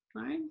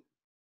 All right.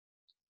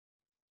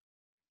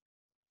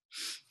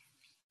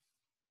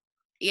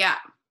 Yeah.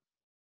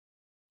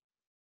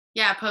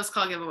 Yeah,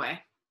 post-call giveaway.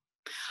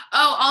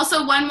 Oh,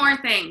 also one more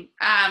thing.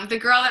 The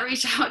girl that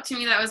reached out to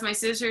me that was my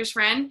sister's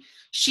friend,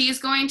 she's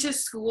going to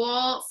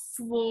school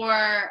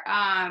for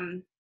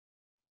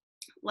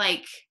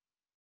like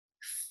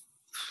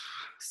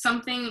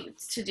something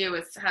has to do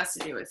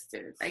with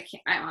food.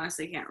 I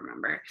honestly can't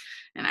remember,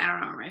 and I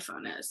don't know where my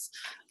phone is.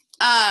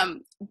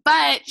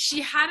 But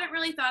she hadn't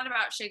really thought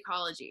about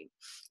Shakeology,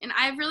 and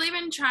I've really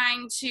been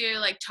trying to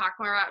like talk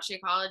more about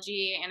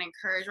Shakeology and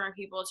encourage more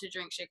people to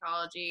drink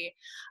Shakeology,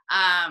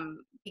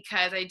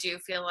 because I do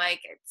feel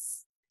like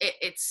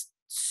it's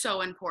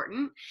so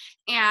important.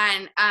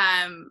 And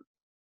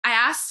I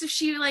asked if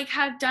she like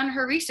had done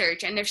her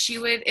research and if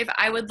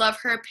I would love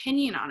her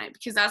opinion on it,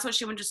 because that's what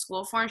she went to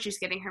school for, and she's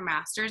getting her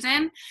master's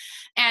in.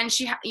 And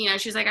she's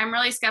like, I'm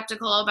really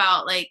skeptical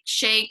about like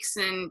shakes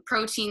and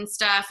protein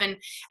stuff. And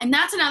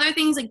that's another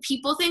thing is like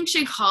people think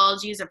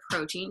Shakeology is a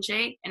protein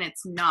shake, and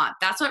it's not.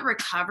 That's what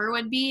Recover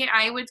would be,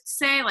 I would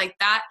say. Like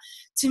that,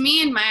 to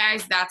me, in my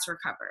eyes, that's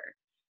Recover.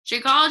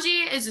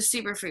 Shakeology is a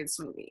superfood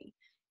smoothie.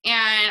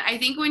 And I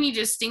think when you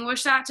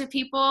distinguish that to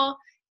people,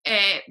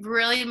 it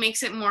really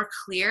makes it more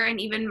clear. And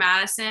even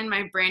Madison,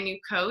 my brand new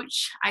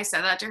coach, I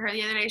said that to her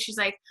the other day. She's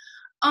like,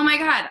 oh my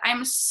God,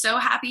 I'm so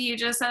happy you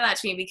just said that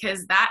to me,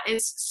 because that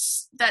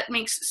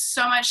makes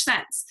so much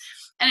sense.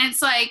 And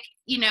it's like,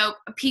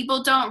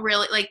 people don't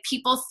really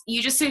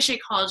you just say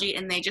Shakeology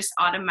and they just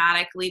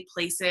automatically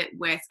place it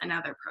with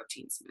another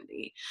protein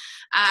smoothie.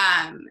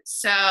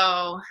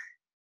 So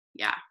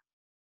yeah,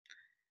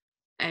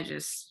 I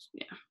just,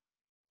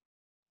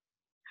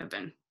 have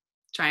been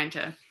trying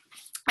to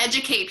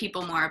educate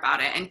people more about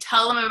it and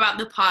tell them about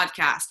the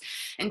podcast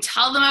and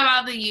tell them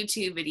about the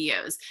YouTube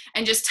videos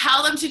and just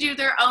tell them to do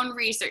their own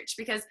research,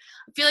 because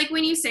I feel like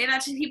when you say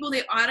that to people,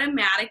 they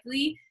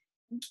automatically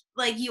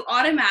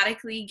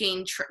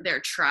gain their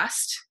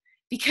trust,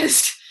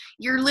 because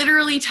you're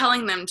literally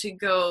telling them to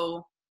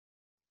go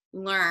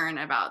learn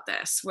about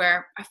this,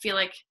 where I feel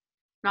like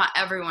not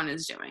everyone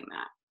is doing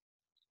that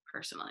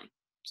personally.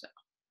 So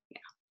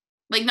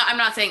like, no, I'm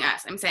not saying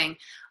us, I'm saying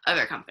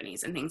other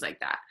companies and things like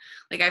that.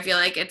 Like, I feel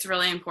like it's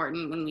really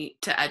important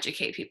to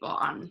educate people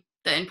on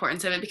the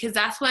importance of it, because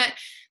that's what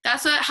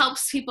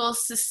helps people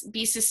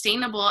be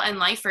sustainable and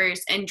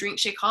lifers and drink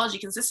Shakeology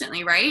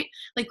consistently, right?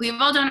 Like, we've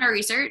all done our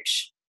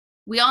research.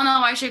 We all know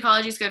why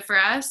Shakeology is good for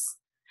us.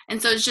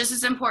 And so it's just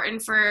as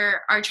important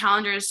for our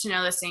challengers to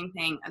know the same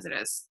thing as it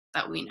is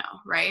that we know,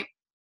 right?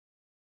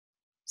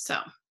 So,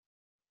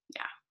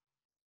 yeah.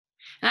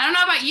 And I don't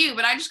know about you,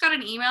 but I just got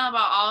an email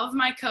about all of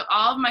my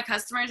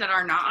customers that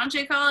are not on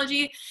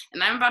Shakeology,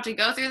 and I'm about to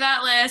go through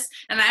that list,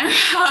 and I'm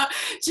about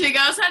to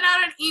go send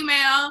out an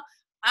email.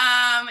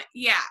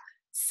 Yeah.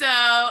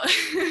 So,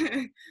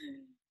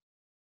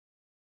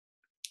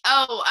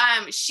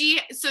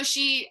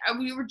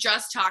 we were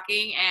just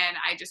talking, and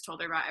I just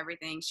told her about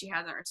everything. She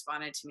hasn't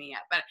responded to me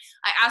yet, but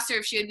I asked her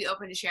if she would be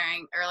open to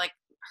sharing or like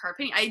her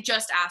opinion. I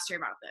just asked her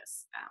about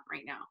this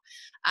right now.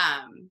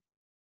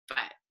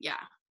 But yeah.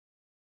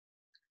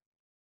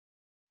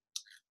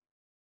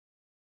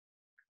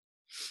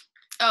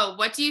 Oh,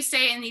 what do you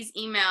say in these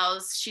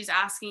emails? She's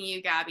asking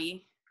you,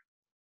 Gabby.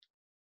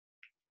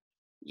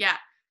 Yeah.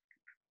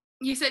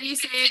 You said you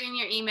say it in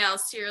your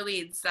emails to your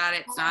leads that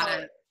it's not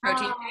a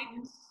protein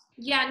shake?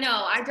 Yeah,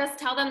 no, I just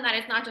tell them that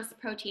it's not just a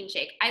protein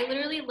shake. I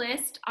literally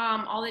list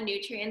all the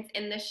nutrients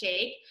in the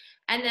shake,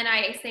 and then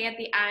I say at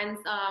the end,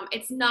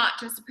 it's not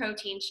just a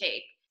protein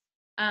shake.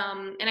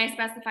 And I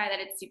specify that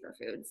it's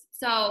superfoods.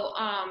 So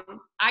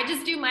I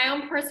just do my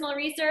own personal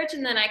research,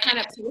 and then I kind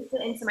of paste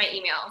it into my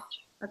email.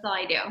 That's all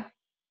I do.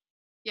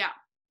 Yeah.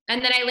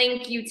 And then I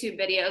link YouTube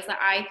videos that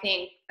I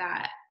think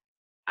that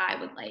I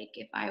would like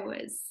if I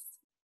was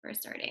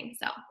first starting.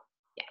 So,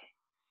 yeah.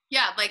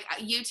 Yeah, like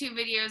YouTube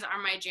videos are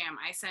my jam.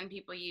 I send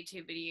people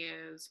YouTube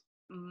videos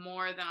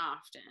more than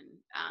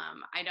often.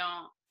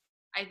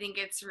 I think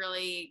it's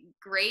really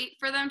great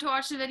for them to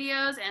watch the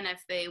videos. And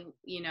if they,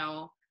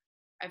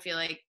 I feel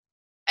like,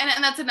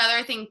 and that's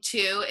another thing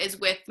too, is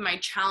with my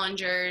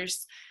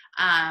challengers,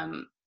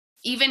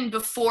 even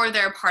before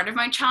they're part of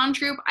my challenge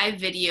group, I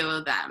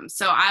video them.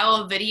 So I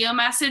will video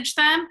message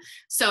them.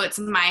 So it's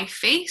my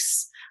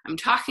face. I'm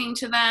talking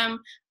to them.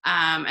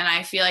 And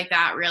I feel like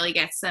that really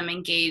gets them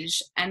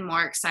engaged and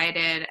more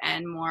excited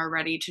and more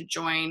ready to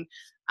join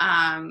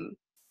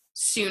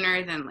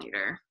sooner than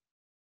later.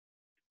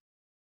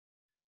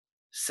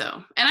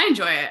 So, and I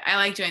enjoy it. I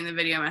like doing the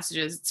video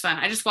messages. It's fun.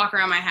 I just walk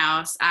around my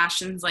house.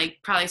 Ashton's like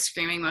probably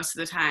screaming most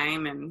of the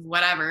time and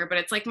whatever, but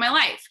it's like my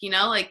life, you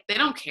know, like they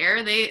don't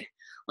care. They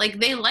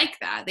like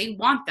that. They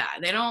want that.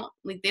 They don't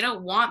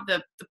want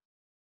the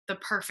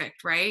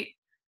perfect, right?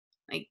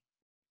 Like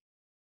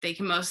they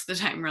can most of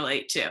the time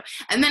relate to.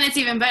 And then it's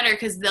even better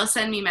because they'll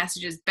send me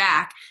messages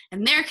back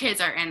and their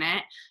kids are in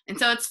it. And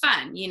so it's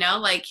fun, you know,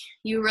 like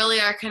you really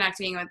are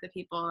connecting with the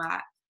people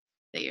that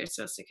you're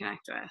supposed to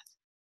connect with.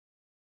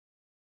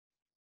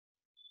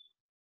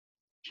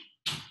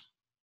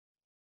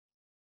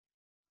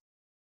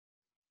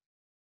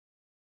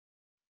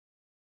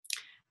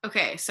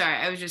 Okay, sorry,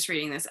 I was just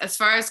reading this. As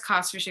far as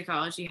cost for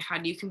Shakeology, how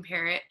do you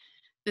compare it?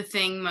 The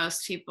thing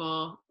most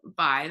people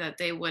buy that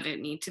they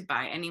wouldn't need to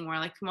buy anymore,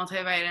 like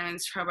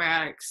multivitamins,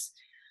 probiotics,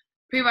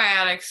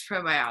 prebiotics,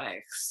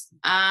 probiotics.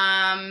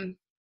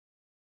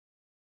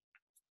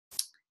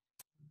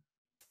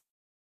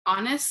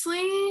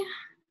 Honestly,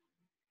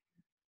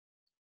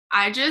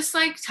 I just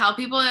like tell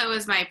people it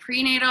was my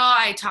prenatal.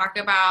 I talk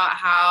about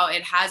how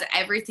it has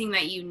everything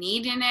that you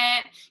need in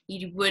it.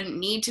 You wouldn't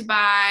need to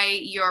buy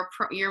your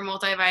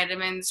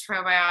multivitamins,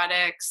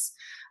 probiotics.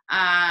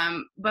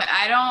 But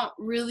I don't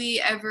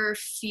really ever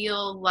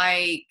feel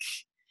like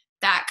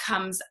that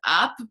comes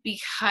up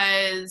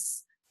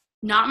because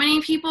not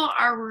many people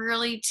are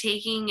really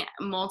taking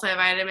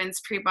multivitamins,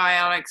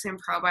 prebiotics,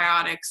 and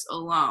probiotics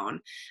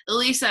alone, at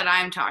least that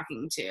I'm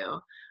talking to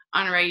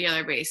on a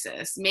regular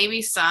basis.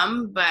 Maybe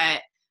some,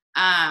 but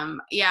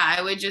yeah,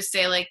 I would just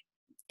say like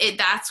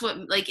that's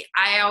what, like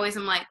I always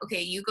am like,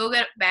 okay, you go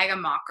get a bag of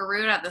maca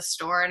root at the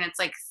store and it's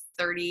like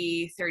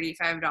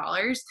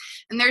 $35,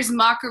 and there's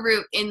maca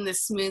root in the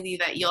smoothie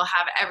that you'll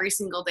have every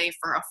single day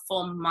for a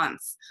full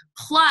month,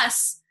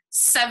 plus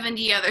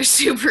 70 other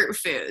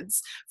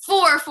superfoods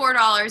for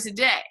 $4 a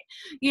day,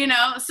 you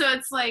know? So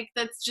it's like,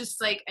 that's just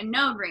like a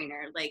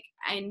no-brainer. Like,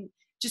 and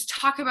just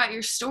talk about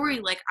your story.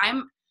 Like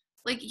I'm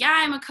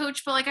a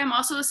coach, but like I'm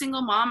also a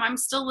single mom. I'm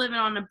still living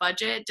on a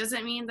budget.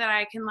 Doesn't mean that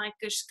I can like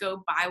just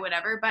go buy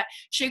whatever, but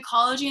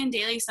Shakeology and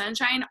Daily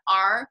Sunshine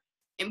are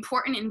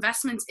important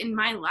investments in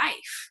my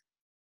life.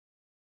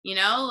 You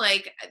know,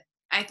 like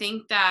I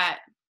think that,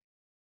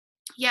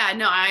 yeah,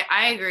 no,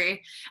 I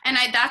agree. And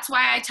that's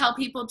why I tell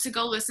people to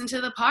go listen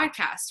to the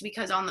podcast,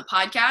 because on the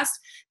podcast,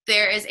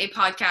 there is a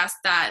podcast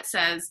that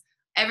says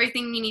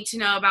everything you need to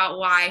know about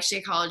why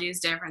Shakeology is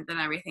different than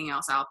everything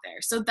else out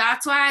there. So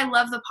that's why I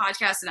love the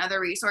podcast and other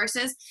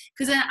resources,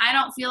 because then I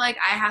don't feel like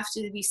I have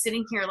to be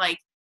sitting here like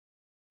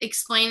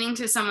explaining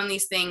to someone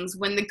these things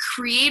when the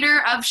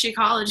creator of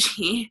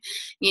Shakeology,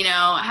 you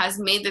know, has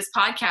made this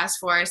podcast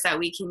for us that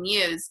we can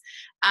use.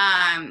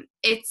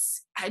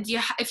 If you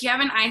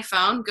have an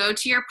iPhone, go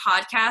to your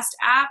podcast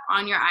app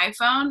on your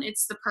iPhone.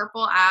 It's the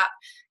purple app.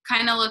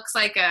 Kind of looks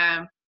like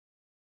a,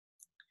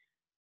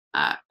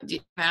 I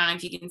don't know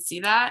if you can see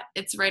that.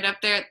 It's right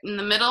up there in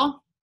the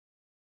middle.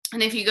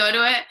 And if you go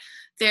to it,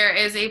 there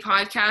is a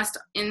podcast.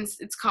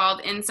 It's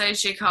called Inside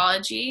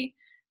Shakeology.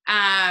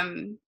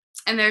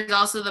 And there's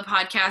also the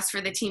podcast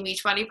for the Team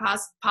Beachbody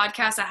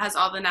podcast that has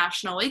all the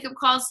national wake-up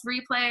calls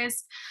replays.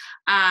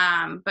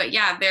 But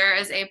yeah, there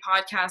is a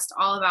podcast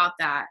all about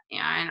that.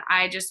 And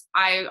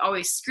I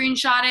always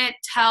screenshot it,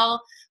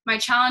 tell my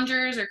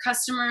challengers or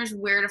customers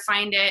where to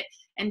find it,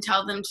 and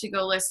tell them to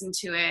go listen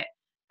to it.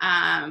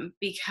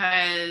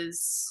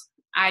 Because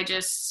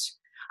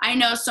I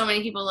know so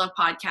many people love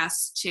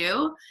podcasts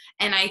too.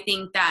 And I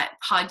think that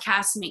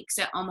podcast makes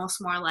it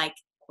almost more like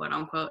quote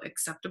unquote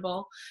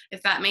acceptable,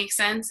 if that makes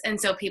sense. And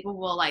so people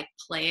will like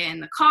play it in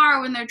the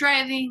car when they're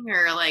driving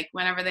or like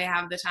whenever they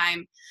have the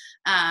time.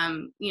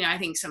 You know, I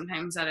think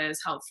sometimes that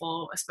is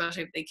helpful,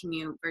 especially if they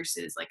commute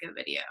versus like a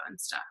video and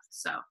stuff.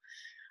 So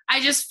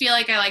I just feel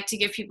like I like to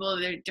give people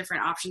their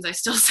different options. I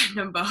still send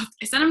them both.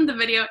 I send them the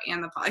video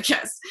and the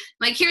podcast.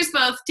 Like, here's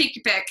both, take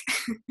your pick.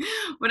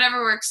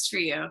 Whatever works for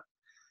you.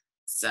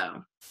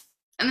 So,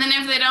 and then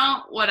if they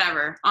don't,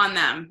 whatever, on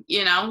them,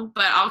 you know,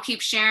 but I'll keep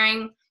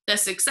sharing the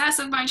success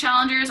of my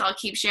challengers. I'll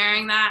keep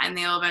sharing that, and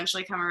they'll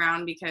eventually come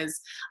around because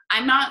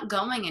I'm not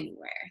going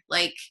anywhere.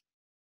 Like,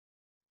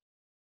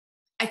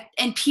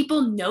 and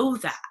people know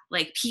that.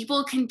 Like,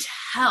 people can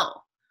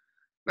tell,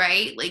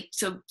 right? Like,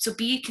 so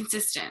be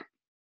consistent.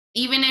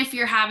 Even if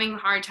you're having a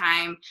hard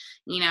time,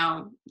 you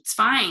know, it's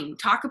fine.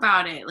 Talk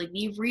about it. Like,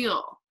 be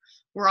real.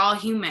 We're all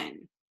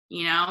human,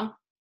 you know?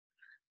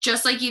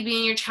 Just like you be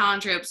in your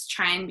challenge groups,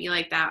 try and be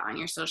like that on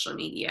your social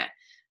media,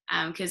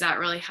 because that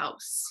really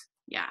helps.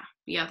 Yeah,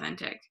 be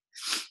authentic.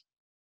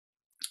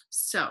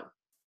 So,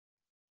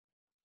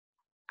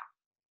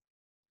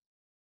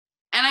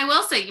 and I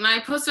will say, you know, I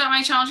post about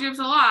my challenge groups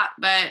a lot,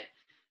 but,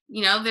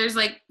 you know, there's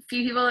like a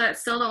few people that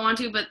still don't want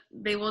to, but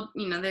they will,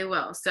 you know, they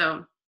will.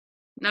 So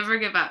never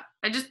give up.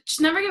 I just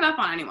never give up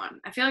on anyone.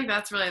 I feel like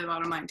that's really the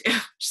bottom line too.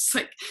 Just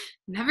like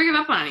never give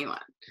up on anyone.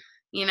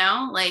 You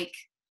know, like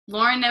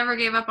Lauren never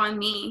gave up on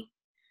me,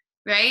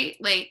 right?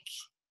 Like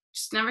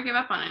just never give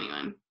up on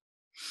anyone.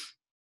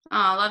 Oh,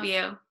 I love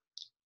you.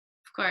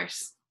 Of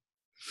course.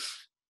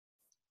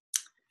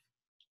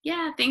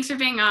 Yeah, thanks for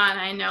being on.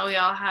 I know we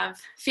all have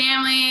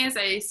families.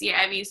 I see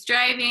Abby's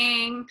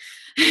driving.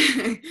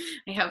 I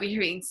hope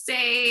you're being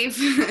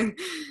safe.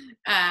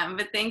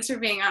 But thanks for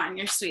being on.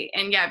 You're sweet.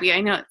 And Gabby,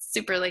 I know it's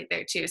super late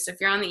there too. So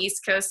if you're on the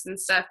East Coast and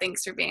stuff,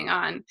 thanks for being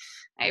on.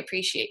 I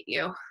appreciate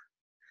you.